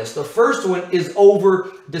abnormalities on this. The first one is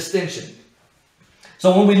over distension.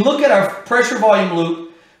 So when we look at our pressure volume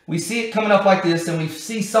loop, we see it coming up like this and we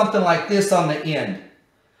see something like this on the end.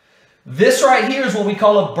 This right here is what we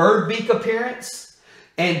call a bird beak appearance.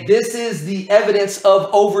 And this is the evidence of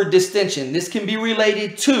over distension. This can be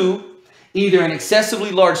related to either an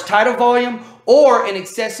excessively large tidal volume or an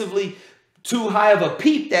excessively too high of a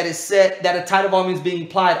PEEP that is set, that a tidal volume is being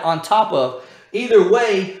applied on top of. Either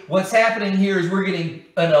way, what's happening here is we're getting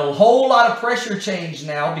a whole lot of pressure change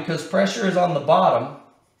now because pressure is on the bottom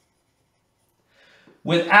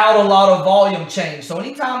without a lot of volume change. So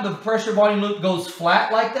anytime the pressure volume loop goes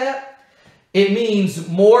flat like that, it means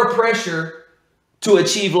more pressure to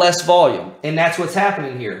achieve less volume. And that's what's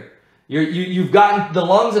happening here. The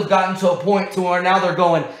lungs have gotten to a point to where now they're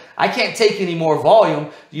going, I can't take any more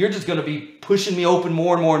volume. You're just going to be pushing me open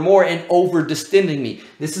more and more and more and over distending me.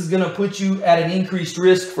 This is going to put you at an increased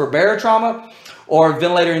risk for barotrauma or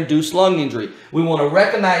ventilator-induced lung injury. We want to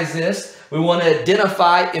recognize this. We want to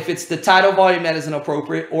identify if it's the tidal volume that is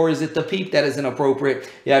inappropriate or is it the PEEP that is inappropriate.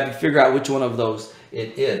 You have to figure out which one of those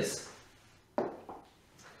it is.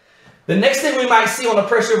 The next thing we might see on a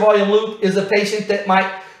pressure volume loop is a patient that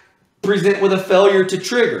might present with a failure to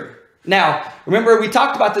trigger. Now, remember we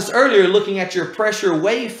talked about this earlier looking at your pressure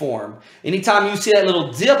waveform. Anytime you see that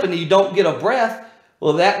little dip and you don't get a breath,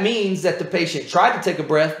 well, that means that the patient tried to take a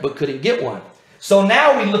breath but couldn't get one. So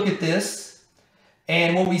now we look at this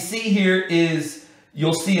and what we see here is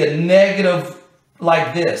you'll see a negative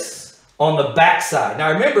like this on the backside.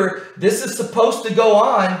 Now remember, this is supposed to go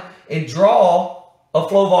on and draw a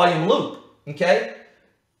flow volume loop, okay?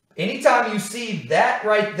 Anytime you see that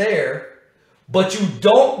right there, but you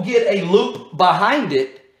don't get a loop behind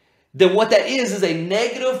it, then what that is a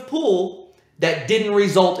negative pull that didn't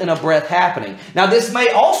result in a breath happening. Now, this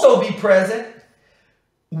may also be present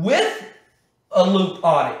with a loop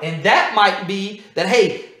on it. And that might be that,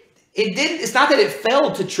 hey, it's not that it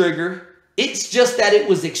failed to trigger. It's just that it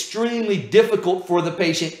was extremely difficult for the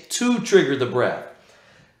patient to trigger the breath.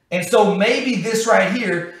 And so maybe this right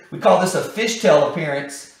here, we call this a fishtail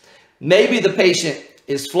appearance. Maybe the patient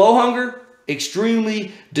is flow hunger,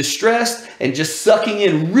 extremely distressed, and just sucking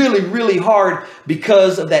in really, really hard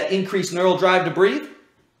because of that increased neural drive to breathe.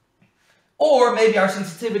 Or maybe our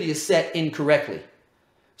sensitivity is set incorrectly.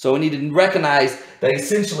 So we need to recognize that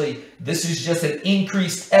essentially this is just an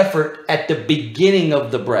increased effort at the beginning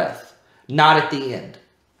of the breath, not at the end.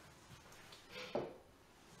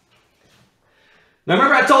 Now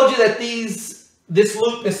remember I told you that this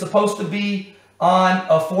loop is supposed to be on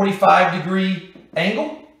a 45-degree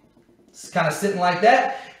angle? It's kind of sitting like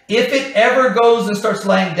that. If it ever goes and starts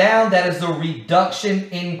laying down, that is a reduction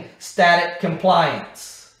in static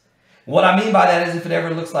compliance. What I mean by that is if it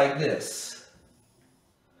ever looks like this.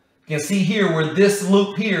 You can see here where this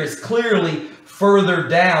loop here is clearly further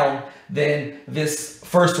down than this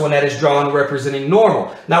first one that is drawn representing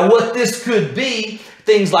normal. Now what this could be,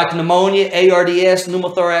 things like pneumonia, ARDS,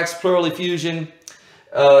 pneumothorax, pleural effusion,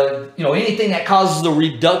 anything that causes a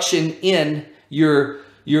reduction in your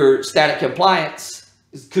static compliance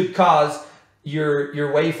could cause your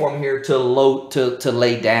waveform here to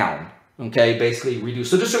lay down. Okay, basically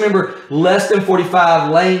reduce. So just remember, less than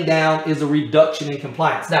 45 laying down is a reduction in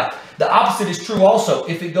compliance. Now, the opposite is true also.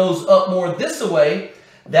 If it goes up more this way,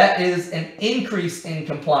 that is an increase in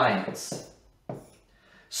compliance.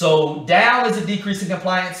 So down is a decrease in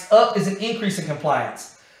compliance, up is an increase in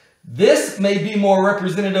compliance. This may be more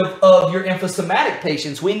representative of your emphysematous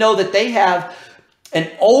patients. We know that they have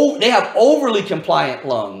overly compliant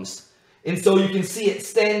lungs. And so you can see it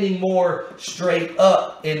standing more straight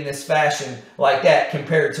up in this fashion like that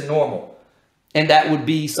compared to normal. And that would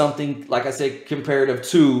be something, like I said, comparative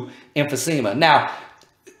to emphysema. Now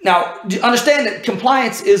understand that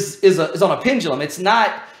compliance is on a pendulum. It's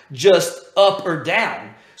not just up or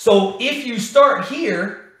down. So if you start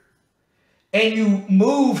here and you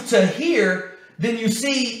move to here, then you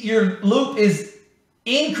see your loop is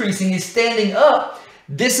increasing, is standing up.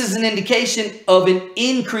 This is an indication of an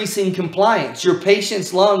increasing compliance. Your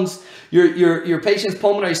patient's lungs, your patient's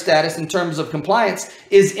pulmonary status in terms of compliance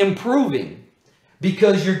is improving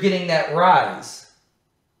because you're getting that rise.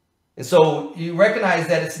 And so you recognize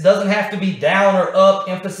that it doesn't have to be down or up,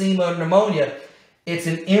 emphysema or pneumonia. It's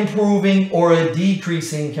an improving or a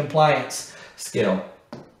decreasing compliance scale.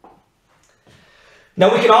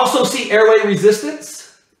 Now we can also see airway resistance.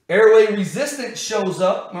 Airway resistance shows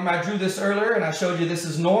up. Remember I drew this earlier and I showed you this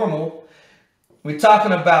is normal. We're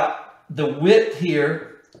talking about the width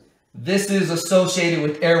here. This is associated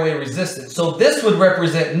with airway resistance. So this would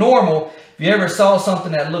represent normal. If you ever saw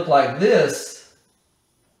something that looked like this,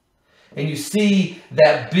 and you see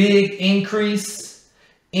that big increase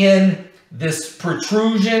in this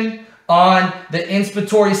protrusion on the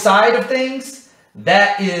inspiratory side of things,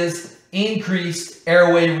 that is increased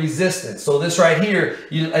airway resistance. So this right here,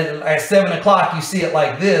 at 7 o'clock, you see it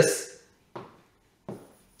like this.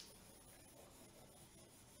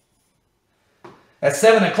 At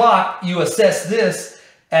 7 o'clock, you assess this.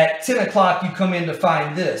 At 10 o'clock, you come in to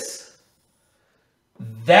find this.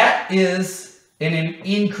 That is an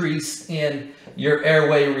increase in your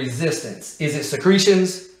airway resistance. Is it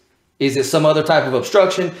secretions? Is it some other type of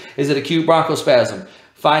obstruction? Is it acute bronchospasm?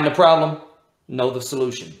 Find the problem, know the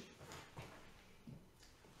solution.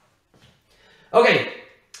 Okay,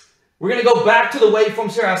 we're going to go back to the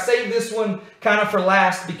waveforms here. I saved this one kind of for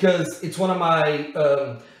last because it's one of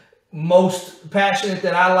my most passionate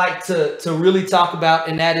that I like to really talk about,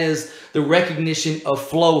 and that is the recognition of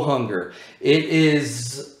flow hunger. It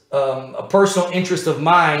is a personal interest of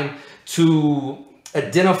mine to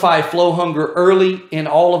identify flow hunger early in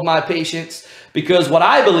all of my patients, because what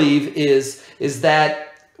I believe is that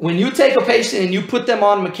when you take a patient and you put them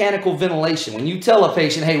on mechanical ventilation, when you tell a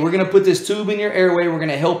patient, hey, we're going to put this tube in your airway, we're going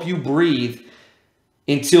to help you breathe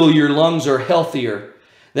until your lungs are healthier,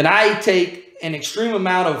 then I take an extreme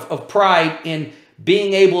amount of pride in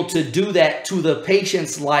being able to do that to the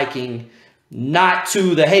patient's liking, not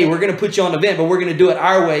to the, hey, we're going to put you on the vent, but we're going to do it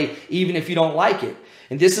our way, even if you don't like it.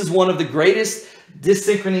 And this is one of the greatest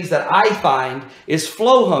dysynchronies that I find is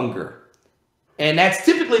flow hunger. And that's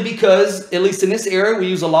typically because, at least in this area, we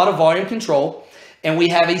use a lot of volume control and we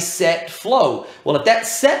have a set flow. Well, if that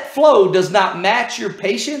set flow does not match your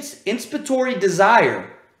patient's inspiratory desire,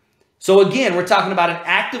 so again, we're talking about an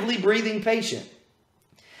actively breathing patient.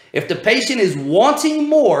 If the patient is wanting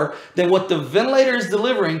more than what the ventilator is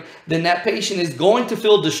delivering, then that patient is going to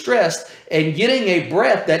feel distressed and getting a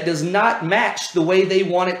breath that does not match the way they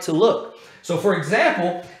want it to look. So for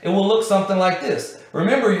example, it will look something like this.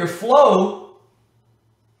 Remember, your flow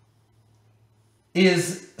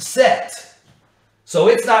is set. So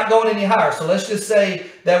it's not going any higher. So let's just say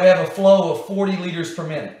that we have a flow of 40 liters per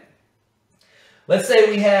minute. Let's say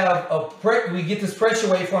we have we get this pressure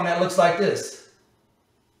waveform that looks like this.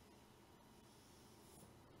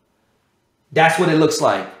 That's what it looks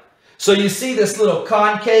like. So you see this little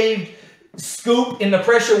concave scoop in the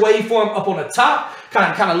pressure waveform up on the top,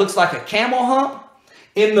 kind of looks like a camel hump.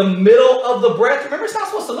 In the middle of the breath, remember, it's not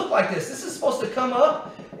supposed to look like this. This is supposed to come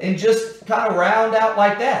up and just kind of round out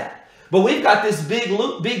like that. But we've got this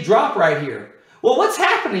big drop right here. Well, what's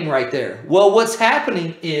happening right there? Well, what's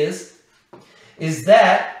happening is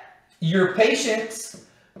that your patient's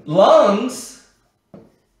lungs,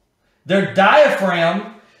 their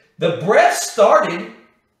diaphragm, the breath started,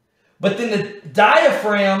 but then the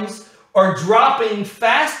diaphragms are dropping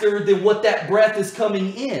faster than what that breath is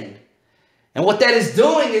coming in. And what that is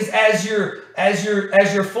doing is as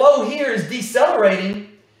your flow here is decelerating,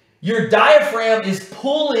 your diaphragm is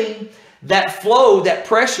pulling that flow, that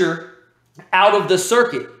pressure out of the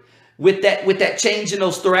circuit. With that change in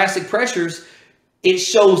those thoracic pressures, it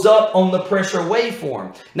shows up on the pressure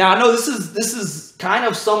waveform. Now, I know this is kind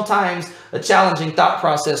of sometimes a challenging thought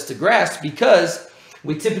process to grasp, because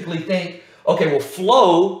we typically think, okay, well,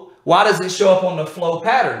 flow, why does it show up on the flow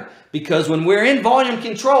pattern? Because when we're in volume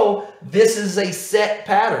control, this is a set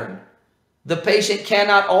pattern. The patient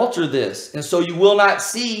cannot alter this. And so you will not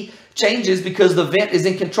see changes because the vent is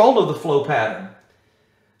in control of the flow pattern.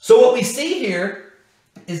 So what we see here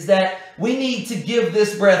is that we need to give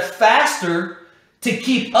this breath faster to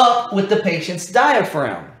keep up with the patient's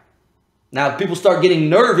diaphragm. Now, people start getting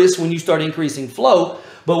nervous when you start increasing flow,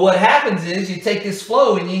 but what happens is you take this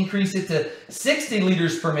flow and you increase it to 60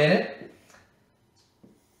 liters per minute.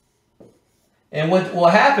 And what will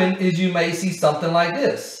happen is you may see something like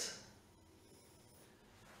this.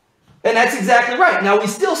 And that's exactly right. Now, we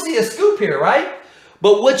still see a scoop here, right?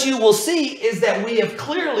 But what you will see is that we have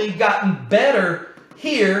clearly gotten better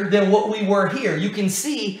here than what we were here. You can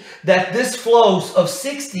see that this flow of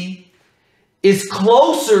 60 is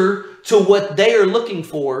closer to what they are looking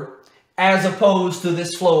for as opposed to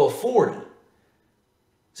this flow of 40.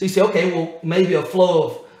 So you say, okay, well, maybe a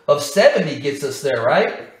flow of 70 gets us there,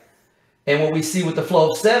 right? And what we see with the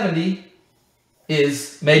flow of 70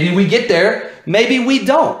 is maybe we get there, maybe we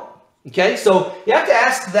don't. Okay, so you have to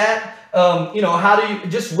ask that, you know, how do you,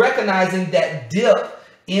 just recognizing that dip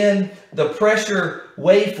in the pressure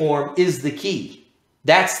waveform is the key.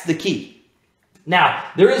 That's the key. Now,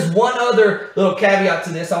 there is one other little caveat to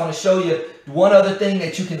this. I want to show you one other thing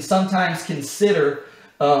that you can sometimes consider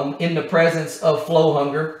in the presence of flow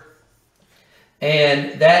hunger.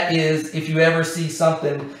 And that is if you ever see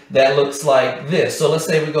something that looks like this. So let's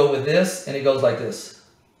say we go with this and it goes like this.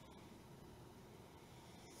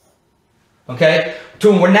 Okay,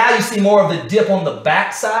 to where now you see more of the dip on the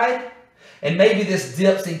back side, and maybe this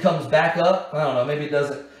dips and comes back up. I don't know, maybe it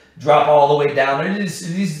doesn't drop all the way down.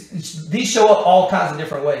 These show up all kinds of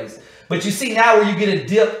different ways. But you see now where you get a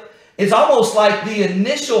dip, it's almost like the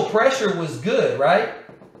initial pressure was good, right?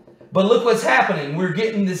 But look what's happening. We're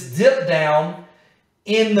getting this dip down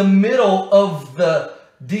in the middle of the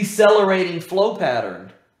decelerating flow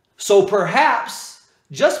pattern. So perhaps,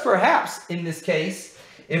 just perhaps in this case,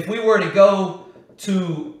 if we were to go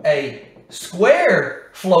to a square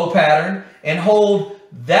flow pattern and hold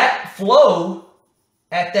that flow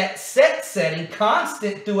at that set setting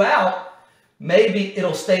constant throughout, maybe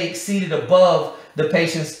it'll stay exceeded above the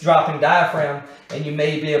patient's dropping diaphragm, and you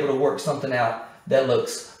may be able to work something out that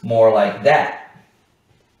looks more like that.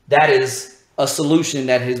 That is a solution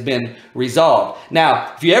that has been resolved.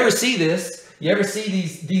 Now, if you ever see this, you ever see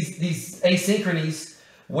these asynchronies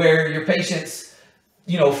where your patient's,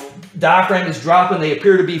 you know, diaphragm is dropping, they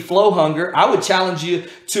appear to be flow hunger, I would challenge you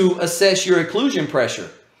to assess your occlusion pressure.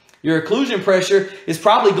 Your occlusion pressure is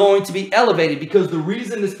probably going to be elevated because the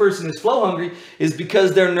reason this person is flow hungry is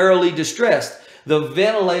because they're neurally distressed. The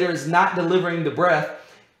ventilator is not delivering the breath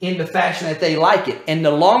in the fashion that they like it. And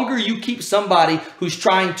the longer you keep somebody who's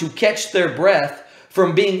trying to catch their breath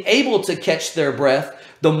from being able to catch their breath,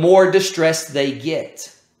 the more distressed they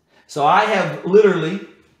get. So I have literally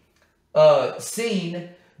seen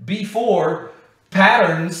before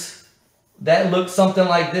patterns that look something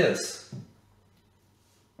like this.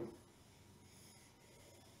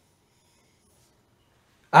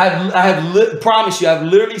 I promise you, I've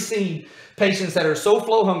literally seen patients that are so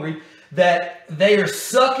flow hungry that they are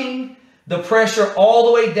sucking the pressure all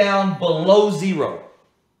the way down below zero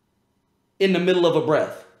in the middle of a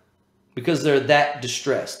breath because they're that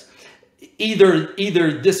distressed. Either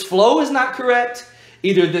this flow is not correct,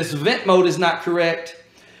 either this vent mode is not correct,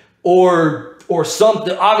 or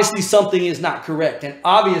something, obviously something is not correct. And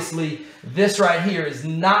obviously this right here is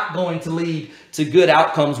not going to lead to good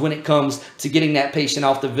outcomes when it comes to getting that patient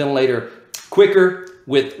off the ventilator quicker,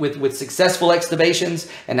 with successful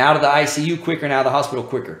extubations, and out of the ICU quicker and out of the hospital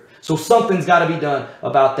quicker. So something's got to be done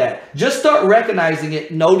about that. Just start recognizing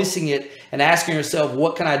it, noticing it, and asking yourself,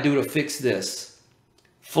 what can I do to fix this?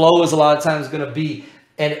 Flow is a lot of times going to be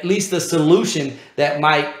at least a solution that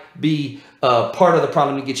might be part of the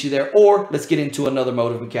problem to get you there. Or let's get into another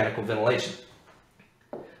mode of mechanical ventilation.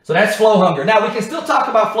 So that's flow hunger. Now we can still talk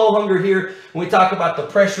about flow hunger here when we talk about the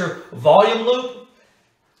pressure volume loop.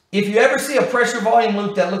 If you ever see a pressure volume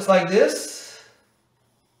loop that looks like this,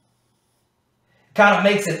 kind of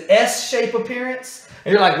makes an S-shape appearance,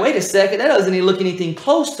 and you're like, wait a second, that doesn't even look anything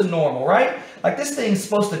close to normal, right? Like this thing's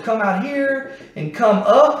supposed to come out here and come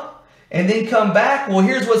up and then come back. Well,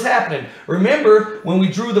 here's what's happening. Remember when we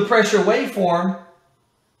drew the pressure waveform,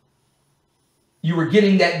 you were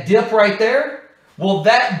getting that dip right there? Well,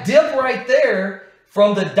 that dip right there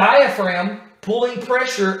from the diaphragm pulling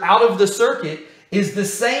pressure out of the circuit is the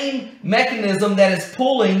same mechanism that is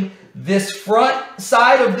pulling this front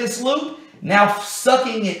side of this loop, now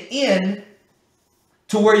sucking it in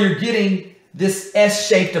to where you're getting this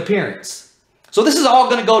S-shaped appearance. So this is all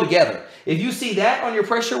going to go together. If you see that on your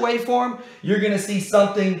pressure waveform, you're going to see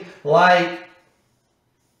something like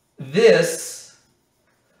this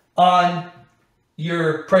on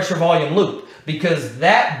your pressure volume loop, because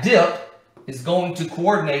that dip is going to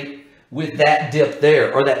coordinate with that dip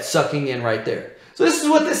there, or that sucking in right there. So this is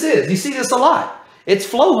what this is. You see this a lot. It's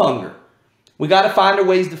flow hunger. We got to find our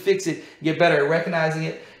ways to fix it, get better at recognizing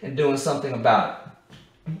it and doing something about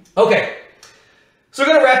it. Okay, so we're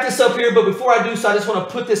going to wrap this up here, but before I do so, I just want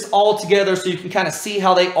to put this all together so you can kind of see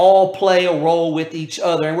how they all play a role with each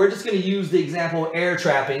other. And we're just going to use the example of air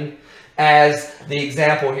trapping as the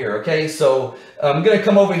example here, okay? So I'm going to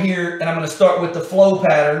come over here and I'm going to start with the flow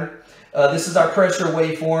pattern. This is our pressure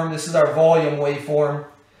waveform. This is our volume waveform.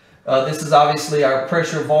 This is obviously our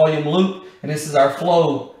pressure volume loop, and this is our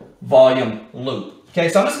flow volume loop. Okay,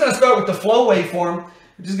 so I'm just going to start with the flow waveform.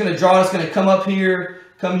 I'm just going to draw. It's going to come up here,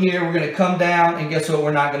 come here. We're going to come down, and guess what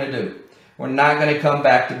we're not going to do? We're not going to come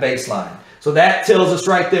back to baseline. So that tells us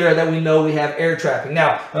right there that we know we have air trapping.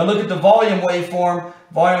 Now look at the volume waveform.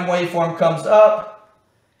 Volume waveform comes up.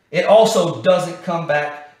 It also doesn't come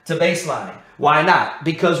back to baseline. Why not?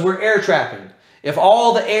 Because we're air trapping. If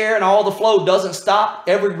all the air and all the flow doesn't stop,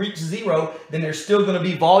 ever reach zero, then there's still going to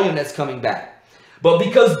be volume that's coming back. But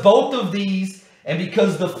because both of these, and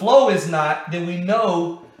because the flow is not, then we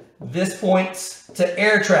know this points to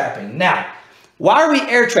air trapping. Now, why are we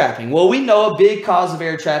air trapping? Well, we know a big cause of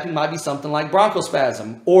air trapping might be something like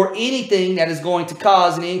bronchospasm or anything that is going to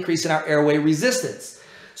cause an increase in our airway resistance.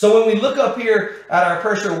 So when we look up here at our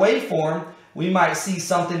pressure waveform, we might see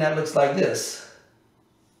something that looks like this.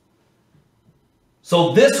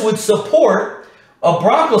 So this would support a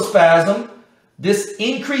bronchospasm. This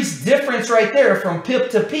increased difference right there from PIP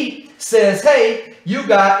to PEEP says, hey, you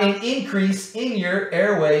got an increase in your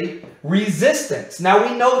airway resistance. Now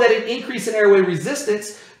we know that an increase in airway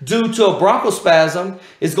resistance due to a bronchospasm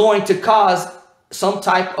is going to cause some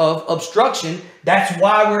type of obstruction. That's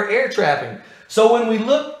why we're air trapping. So when we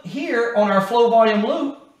look here on our flow volume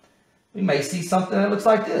loop, we may see something that looks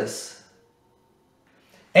like this.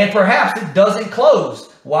 And perhaps it doesn't close.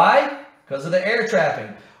 Why? Because of the air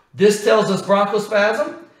trapping. This tells us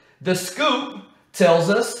bronchospasm. The scoop tells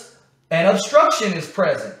us an obstruction is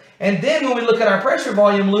present. And then when we look at our pressure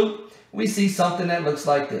volume loop, we see something that looks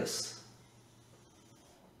like this.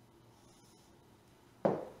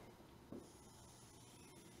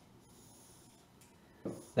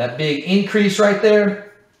 That big increase right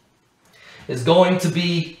there is going to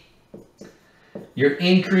be your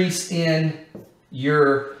increase in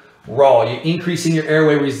your raw. You're increasing your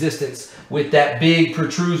airway resistance with that big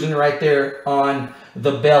protrusion right there on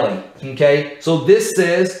the belly. Okay, so this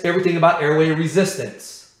says everything about airway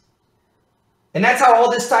resistance. And that's how all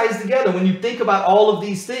this ties together. When you think about all of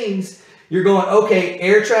these things, you're going, okay,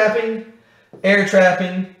 air trapping,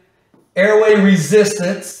 airway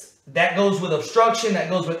resistance. That goes with obstruction. That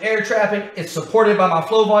goes with air trapping. It's supported by my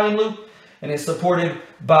flow volume loop, and it's supported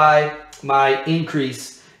by my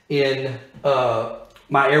increase in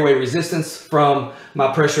my airway resistance from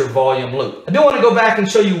my pressure volume loop. I do want to go back and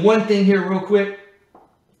show you one thing here real quick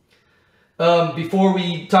before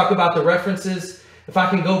we talk about the references. If I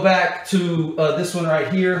can go back to this one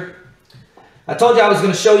right here. I told you I was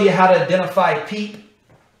going to show you how to identify PEEP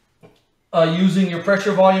using your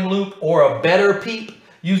pressure volume loop, or a better PEEP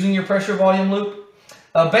using your pressure volume loop.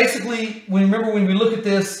 Basically, remember when we look at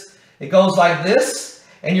this, it goes like this.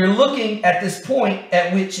 And you're looking at this point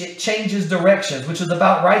at which it changes directions, which is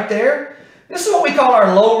about right there. This is what we call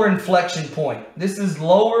our lower inflection point. This is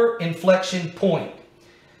lower inflection point.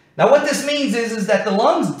 Now what this means is that the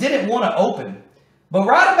lungs didn't want to open. But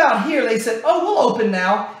right about here, they said, oh, we'll open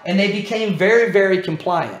now. And they became very, very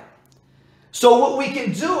compliant. So what we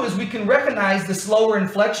can do is we can recognize this lower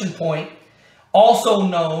inflection point, also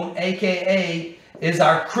known, AKA, is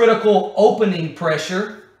our critical opening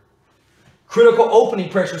pressure. Critical opening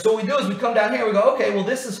pressure. So what we do is we come down here and we go, okay, well,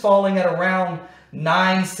 this is falling at around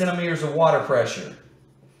 9 centimeters of water pressure.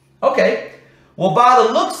 Okay, well, by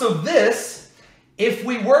the looks of this, if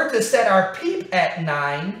we were to set our PEEP at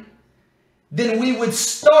 9, then we would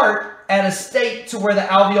start at a state to where the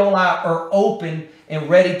alveoli are open and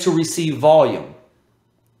ready to receive volume.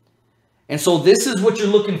 And so this is what you're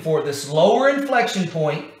looking for, this lower inflection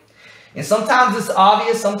point. And sometimes it's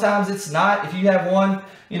obvious, sometimes it's not. If you have one,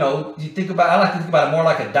 you know, you think about, I like to think about it more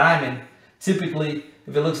like a diamond. Typically,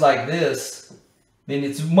 if it looks like this, then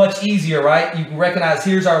it's much easier, right? You can recognize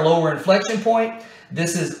here's our lower inflection point.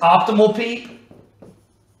 This is optimal PEEP.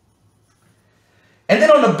 And then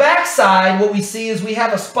on the back side, what we see is we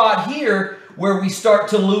have a spot here where we start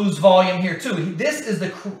to lose volume here too. This is the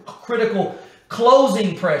critical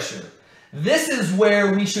closing pressure. This is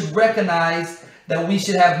where we should recognize that we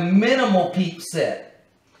should have minimal PEEP set.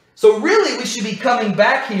 So really, we should be coming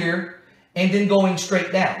back here and then going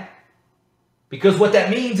straight down. Because what that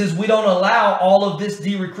means is we don't allow all of this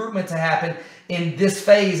de-recruitment to happen in this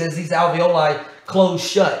phase as these alveoli close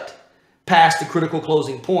shut past the critical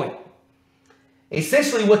closing point.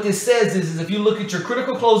 Essentially, what this says is if you look at your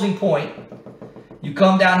critical closing point, you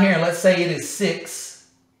come down here and let's say it is 6.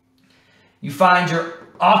 You find your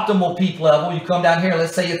optimal PEEP level. You come down here,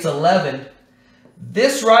 let's say it's 11.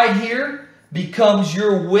 This right here becomes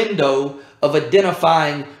your window of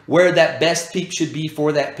identifying where that best PEEP should be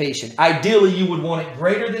for that patient. Ideally, you would want it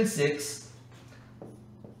greater than 6.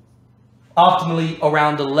 optimally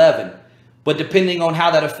around 11. But depending on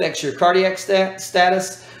how that affects your cardiac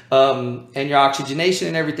status and your oxygenation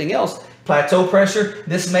and everything else, plateau pressure,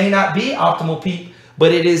 this may not be optimal PEEP,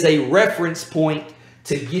 but it is a reference point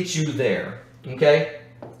to get you there, okay?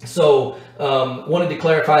 So wanted to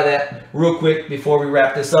clarify that real quick before we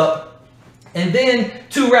wrap this up. And then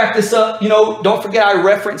to wrap this up, you know, don't forget I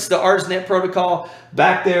referenced the ARSNet protocol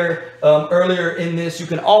back there earlier in this. You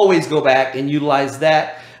can always go back and utilize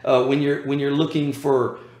that when you're looking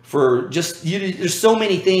for just, there's so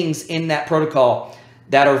many things in that protocol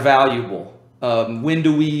that are valuable. When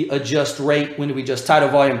do we adjust rate? When do we adjust tidal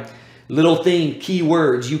volume? Little thing,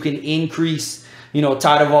 keywords, you can increase, you know,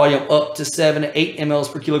 tidal volume up to 7 to 8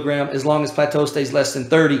 mLs per kilogram as long as plateau stays less than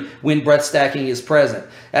 30 when breath stacking is present.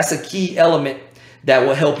 That's a key element that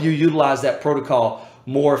will help you utilize that protocol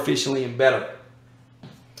more efficiently and better.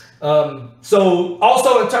 So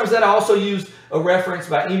also in terms of that, I also used a reference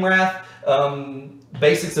by Emrath,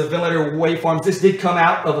 Basics of Ventilator Waveforms. This did come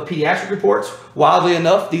out of the pediatric reports. Wildly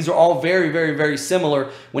enough, these are all very, very, very similar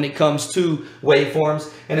when it comes to waveforms.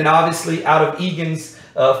 And then obviously out of Egan's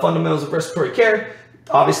Fundamentals of Respiratory Care,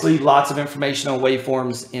 obviously lots of information on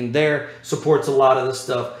waveforms in there, supports a lot of the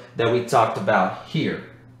stuff that we talked about here.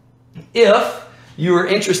 If you are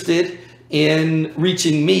interested in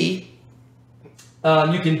reaching me,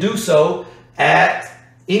 you can do so at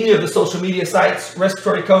any of the social media sites,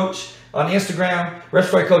 Respiratory Coach on Instagram,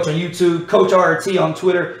 Respiratory Coach on YouTube, Coach RRT on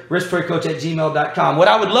Twitter, respiratorycoach@gmail.com. What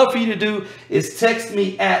I would love for you to do is text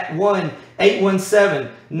me at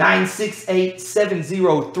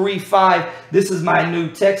 1-817-968-7035. This is my new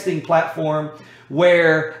texting platform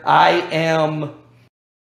where I'll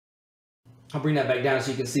bring that back down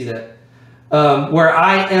so you can see that. Where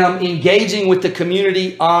I am engaging with the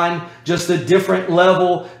community on just a different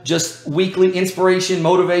level, just weekly inspiration,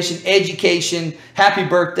 motivation, education, happy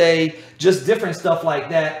birthday, just different stuff like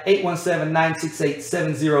that.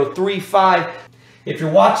 817-968-7035. If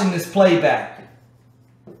you're watching this playback,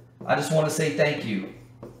 I just want to say thank you.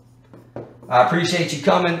 I appreciate you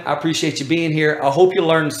coming. I appreciate you being here. I hope you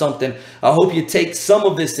learned something. I hope you take some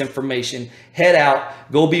of this information, head out,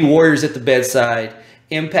 go be warriors at the bedside.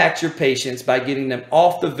 Impact your patients by getting them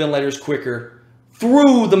off the ventilators quicker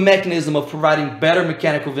through the mechanism of providing better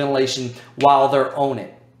mechanical ventilation while they're on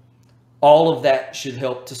it. All of that should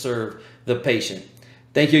help to serve the patient.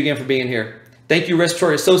 Thank you again for being here. Thank you,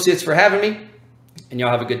 Respiratory Associates, for having me, and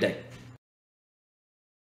y'all have a good day.